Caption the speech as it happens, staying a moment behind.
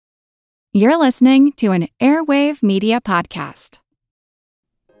You're listening to an Airwave Media Podcast.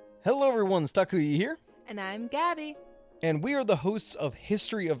 Hello everyone, Takuya here. And I'm Gabby. And we are the hosts of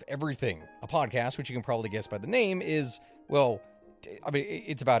History of Everything, a podcast which you can probably guess by the name is, well,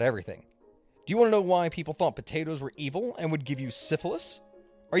 it's about everything. Do you want to know why people thought potatoes were evil and would give you syphilis?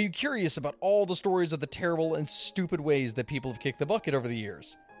 Are you curious about all the stories of the terrible and stupid ways that people have kicked the bucket over the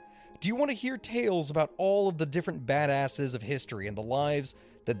years? Do you want to hear tales about all of the different badasses of history and the lives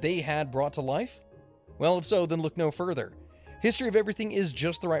that they had brought to life? Well, if so, then look no further. History of Everything is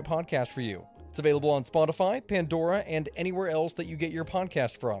just the right podcast for you. It's available on Spotify, Pandora, and anywhere else that you get your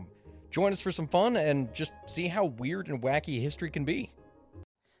podcast from. Join us for some fun and just see how weird and wacky history can be.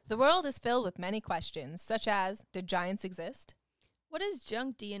 The world is filled with many questions, such as, did giants exist? What is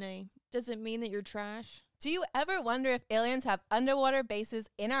junk DNA? Does it mean that you're trash? Do you ever wonder if aliens have underwater bases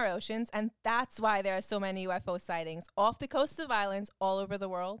in our oceans, and that's why there are so many UFO sightings off the coasts of islands all over the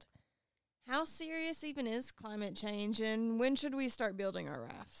world? How serious even is climate change, and when should we start building our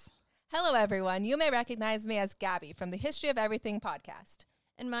rafts? Hello, everyone. You may recognize me as Gabby from the History of Everything podcast.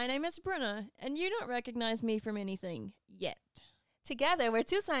 And my name is Bruna, and you don't recognize me from anything yet. Together, we're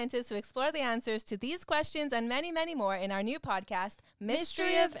two scientists who explore the answers to these questions and many, many more in our new podcast,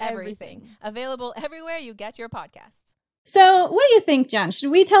 Mystery of Everything, available everywhere you get your podcasts. So, what do you think, Jen?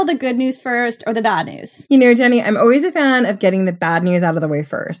 Should we tell the good news first or the bad news? You know, Jenny, I'm always a fan of getting the bad news out of the way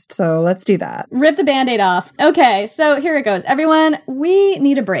first, so let's do that. Rip the Band-Aid off. Okay, so here it goes. Everyone, we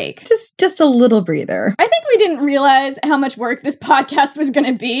need a break. Just a little breather. I think we didn't realize how much work this podcast was going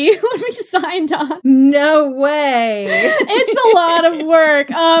to be when we signed on. No way. It's a lot of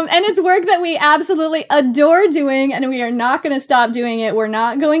work, and it's work that we absolutely adore doing, and we are not going to stop doing it. We're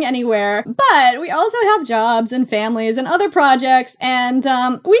not going anywhere, but we also have jobs and families and other projects, and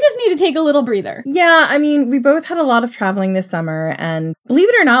we just need to take a little breather. Yeah, I mean, we both had a lot of traveling this summer, and believe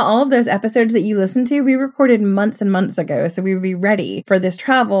it or not, all of those episodes that you listened to, we recorded months and months ago, so we would be ready for this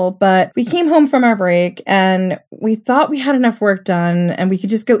travel, but we came home from our break, and we thought we had enough work done, and we could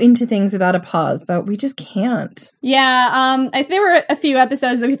just go into things without a pause, but we just can't. Yeah, there were a few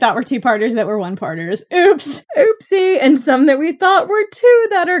episodes that we thought were two-parters that were one-parters. Oops. Oopsie, and some that we thought were two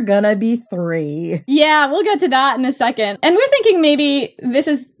that are gonna be three. Yeah, we'll get to that in a second. And we're thinking maybe this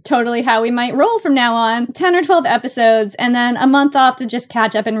is totally how we might roll from now on. 10 or 12 episodes, and then a month off to just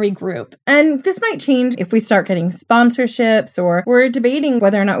catch up and regroup. And this might change if we start getting sponsorships, or we're debating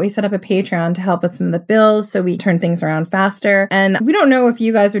whether or not we set up a Patreon to help with some of the bills so we turn things around faster. And we don't know if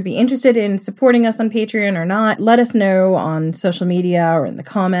you guys would be interested in supporting us on Patreon or not. Let us know on social media or in the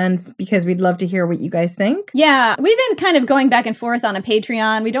comments, because we'd love to hear what you guys think. Yeah, we've been kind of going back and forth on a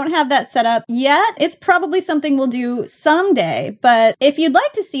Patreon. We don't have that set up yet. It's probably something we'll do someday, but if you'd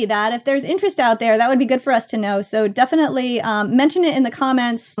like to see that, if there's interest out there, that would be good for us to know. So definitely mention it in the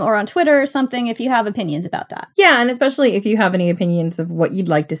comments or on Twitter or something if you have opinions about that. Yeah, and especially if you have any opinions of what you'd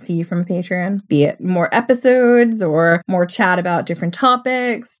like to see from Patreon, be it more episodes or more chat about different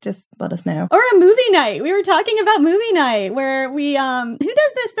topics, just let us know. Or a movie night. We were talking about movie night where we, who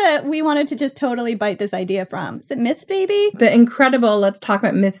does this that we wanted to just totally bite this idea from? Is it Myths Baby? The incredible Let's Talk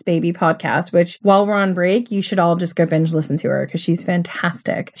About Myths Baby podcast, which while we're on break, you should all just go binge listen to her because she's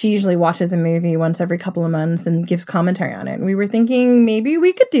fantastic. She usually watches a movie once every couple of months and gives commentary on it. And we were thinking maybe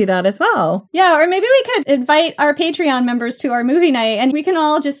we could do that as well. Yeah, or maybe we could invite our Patreon members to our movie night and we can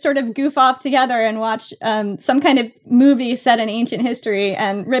all just sort of goof off together and watch some kind of movie set in ancient history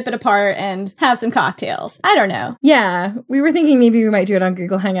and rip it apart and have some cocktails. I don't know. Yeah, we were thinking maybe we might do it on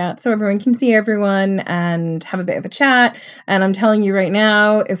Google Hangouts so everyone can see everyone and have a bit of a chat. And I'm telling you right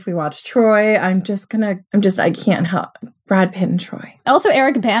now, if we watch Troy, I can't help. Brad Pitt and Troy. Also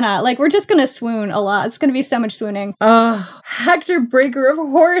Eric Bana. Like, we're just going to swoon a lot. It's going to be so much swooning. Oh, Hector Breaker of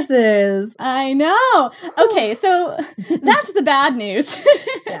Horses. I know. Okay, so that's the bad news.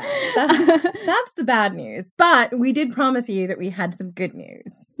 Yeah, that's the bad news. But we did promise you that we had some good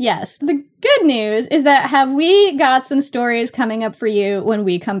news. Yes. The good news is that have we got some stories coming up for you when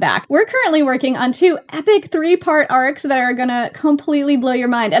we come back. We're currently working on 2 epic 3-part arcs that are going to completely blow your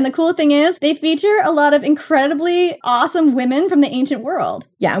mind. And the cool thing is they feature a lot of incredibly awesome women from the ancient world.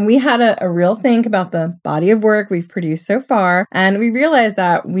 Yeah, and we had a real think about the body of work we've produced so far, and we realized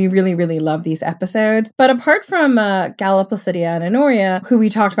that we really, really love these episodes. But apart from Galla Placidia and Honoria, who we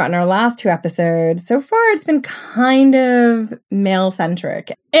talked about in our last 2 episodes, so far it's been kind of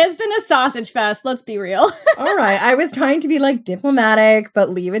male-centric. It's been a sausage fest, let's be real. All right, I was trying to be like diplomatic,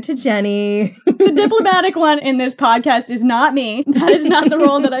 but leave it to Jenny. The diplomatic one in this podcast is not me. That is not the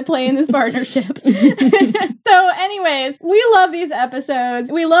role that I play in this partnership. So anyways, we love these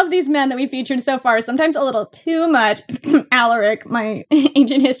episodes. We love these men that we featured so far. Sometimes a little too much. Alaric, my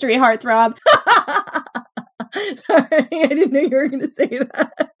ancient history heartthrob. Sorry, I didn't know you were going to say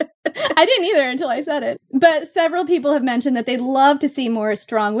that. I didn't either until I said it. But several people have mentioned that they'd love to see more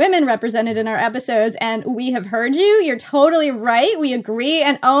strong women represented in our episodes, and we have heard you. You're totally right. We agree.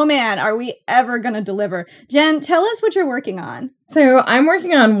 And oh man, are we ever going to deliver? Jen, tell us what you're working on. So I'm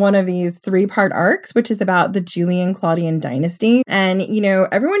working on one of these 3-part arcs, which is about the Julian-Claudian dynasty. And, you know,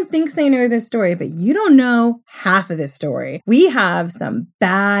 everyone thinks they know this story, but you don't know half of this story. We have some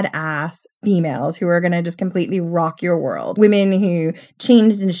badass females who are going to just completely rock your world. Women who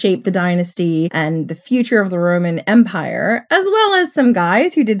changed and shaped the dynasty and the future of the Roman Empire, as well as some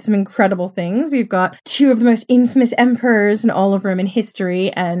guys who did some incredible things. We've got 2 of the most infamous emperors in all of Roman history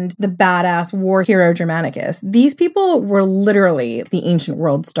and the badass war hero Germanicus. These people were literally the ancient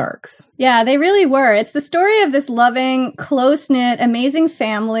world Starks. Yeah, they really were. It's the story of this loving, close-knit, amazing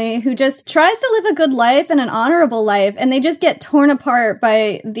family who just tries to live a good life and an honorable life, and they just get torn apart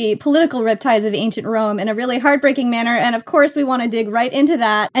by the political riptides of ancient Rome in a really heartbreaking manner. And of course, we want to dig right into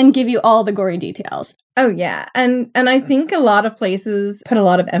that and give you all the gory details. Oh, yeah. And I think a lot of places put a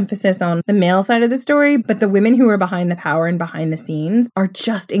lot of emphasis on the male side of the story, but the women who are behind the power and behind the scenes are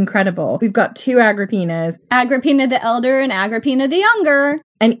just incredible. We've got 2 Agrippinas. Agrippina the Elder and Agrippina the Younger.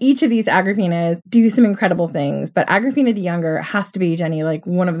 And each of these Agrippinas do some incredible things. But Agrippina the Younger has to be, Jenny, like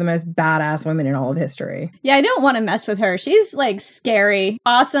one of the most badass women in all of history. Yeah, I don't want to mess with her. She's like scary,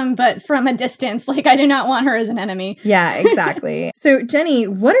 awesome, but from a distance. Like, I do not want her as an enemy. Yeah, exactly. So, Jenny,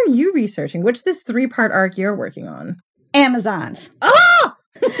 what are you researching? What's this 3-part arc you're working on? Amazons. Ah!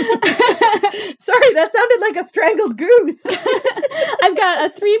 Sorry, that sounded like a strangled goose. I've got a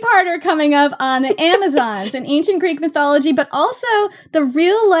 3-parter coming up on the Amazons in ancient Greek mythology, but also the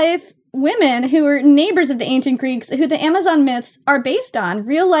real life women who were neighbors of the ancient Greeks, who the Amazon myths are based on,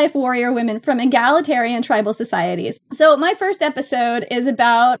 real-life warrior women from egalitarian tribal societies. So my first episode is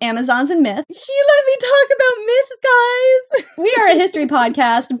about Amazons and myth. She let me talk about myths, guys! We are a history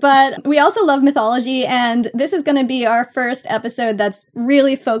podcast, but we also love mythology, and this is going to be our first episode that's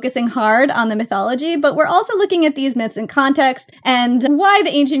really focusing hard on the mythology, but we're also looking at these myths in context and why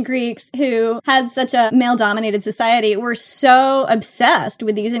the ancient Greeks, who had such a male-dominated society, were so obsessed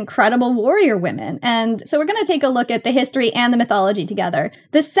with these incredible warrior women. And so we're going to take a look at the history and the mythology together.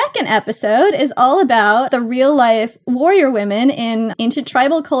 The second episode is all about the real life warrior women in ancient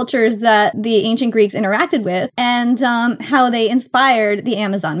tribal cultures that the ancient Greeks interacted with and how they inspired the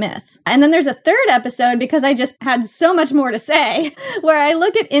Amazon myth. And then there's a third episode, because I just had so much more to say, where I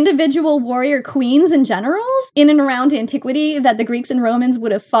look at individual warrior queens and generals in and around antiquity that the Greeks and Romans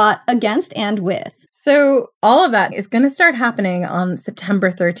would have fought against and with. So all of that is going to start happening on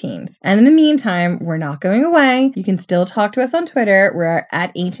September 13th. And in the meantime, we're not going away. You can still talk to us on Twitter. We're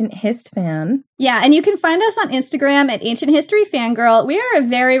at Ancient Hist Fan. Yeah, and you can find us on Instagram at Ancient History Fangirl. We are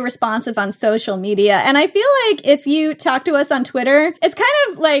very responsive on social media. And I feel like if you talk to us on Twitter, it's kind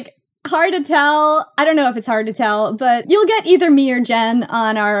of like hard to tell. I don't know if it's hard to tell, but you'll get either me or Jen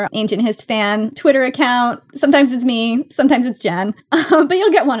on our Ancient Hist Fan Twitter account. Sometimes it's me, sometimes it's Jen, but you'll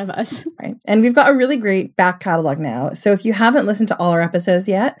get one of us. Right. And we've got a really great back catalog now. So if you haven't listened to all our episodes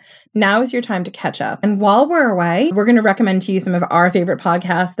yet, now is your time to catch up. And while we're away, we're going to recommend to you some of our favorite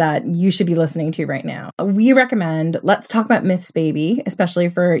podcasts that you should be listening to right now. We recommend Let's Talk About Myths, Baby, especially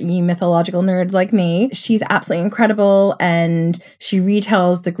for you mythological nerds like me. She's absolutely incredible, and she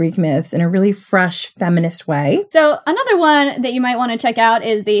retells the Greek myths in a really fresh, feminist way. So another one that you might want to check out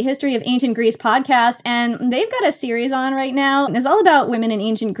is the History of Ancient Greece podcast, and they've got a series on right now. It's all about women in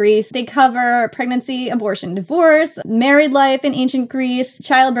ancient Greece. They cover pregnancy, abortion, divorce, married life in ancient Greece,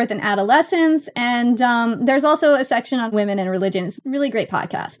 childbirth and adolescence, and there's also a section on women and religion. It's a really great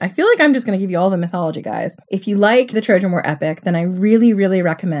podcast. I feel like I'm just going to give you all the mythology, guys. If you like the Trojan War epic, then I really, really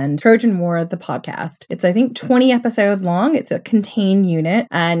recommend Trojan War, the podcast. It's, I think, 20 episodes long. It's a contained unit,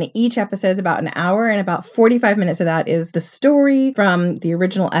 and each episode is about an hour, and about 45 minutes of that is the story from the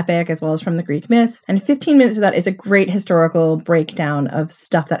original epic as well as from the Greek myths, and 15 minutes of that is a great historical breakdown of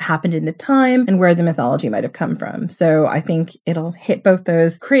stuff that happened in the time and where the mythology might have come from. So I think it'll hit both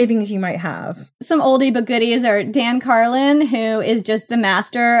those cravings you might have. Some oldie but goodies are Dan Carlin, who is just the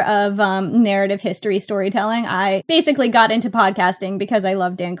master of narrative history storytelling. I basically got into podcasting because I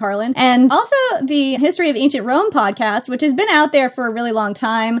love Dan Carlin. And also the History of Ancient Rome podcast, which has been out there for a really long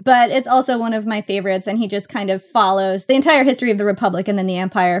time, but but it's also one of my favorites, and he just kind of follows the entire history of the Republic and then the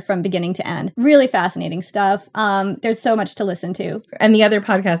Empire from beginning to end. Really fascinating stuff. There's so much to listen to. And the other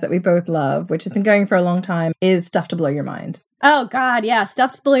podcast that we both love, which has been going for a long time, is Stuff to Blow Your Mind. Oh, God, yeah.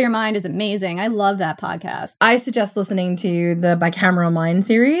 Stuff to Blow Your Mind is amazing. I love that podcast. I suggest listening to the Bicameral Mind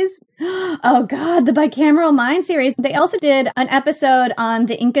series. Oh, God, the Bicameral Mind series. They also did an episode on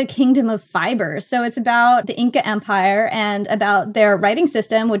the Inca Kingdom of Fibers. So it's about the Inca Empire and about their writing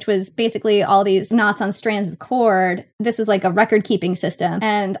system, which was basically all these knots on strands of cord. This was like a record-keeping system.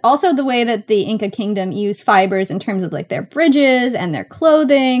 And also the way that the Inca Kingdom used fibers in terms of like their bridges and their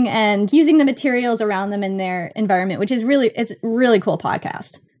clothing and using the materials around them in their environment, which is it's a really cool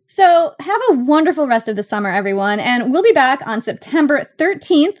podcast. So have a wonderful rest of the summer, everyone, and we'll be back on September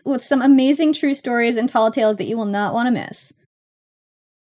 13th with some amazing true stories and tall tales that you will not want to miss.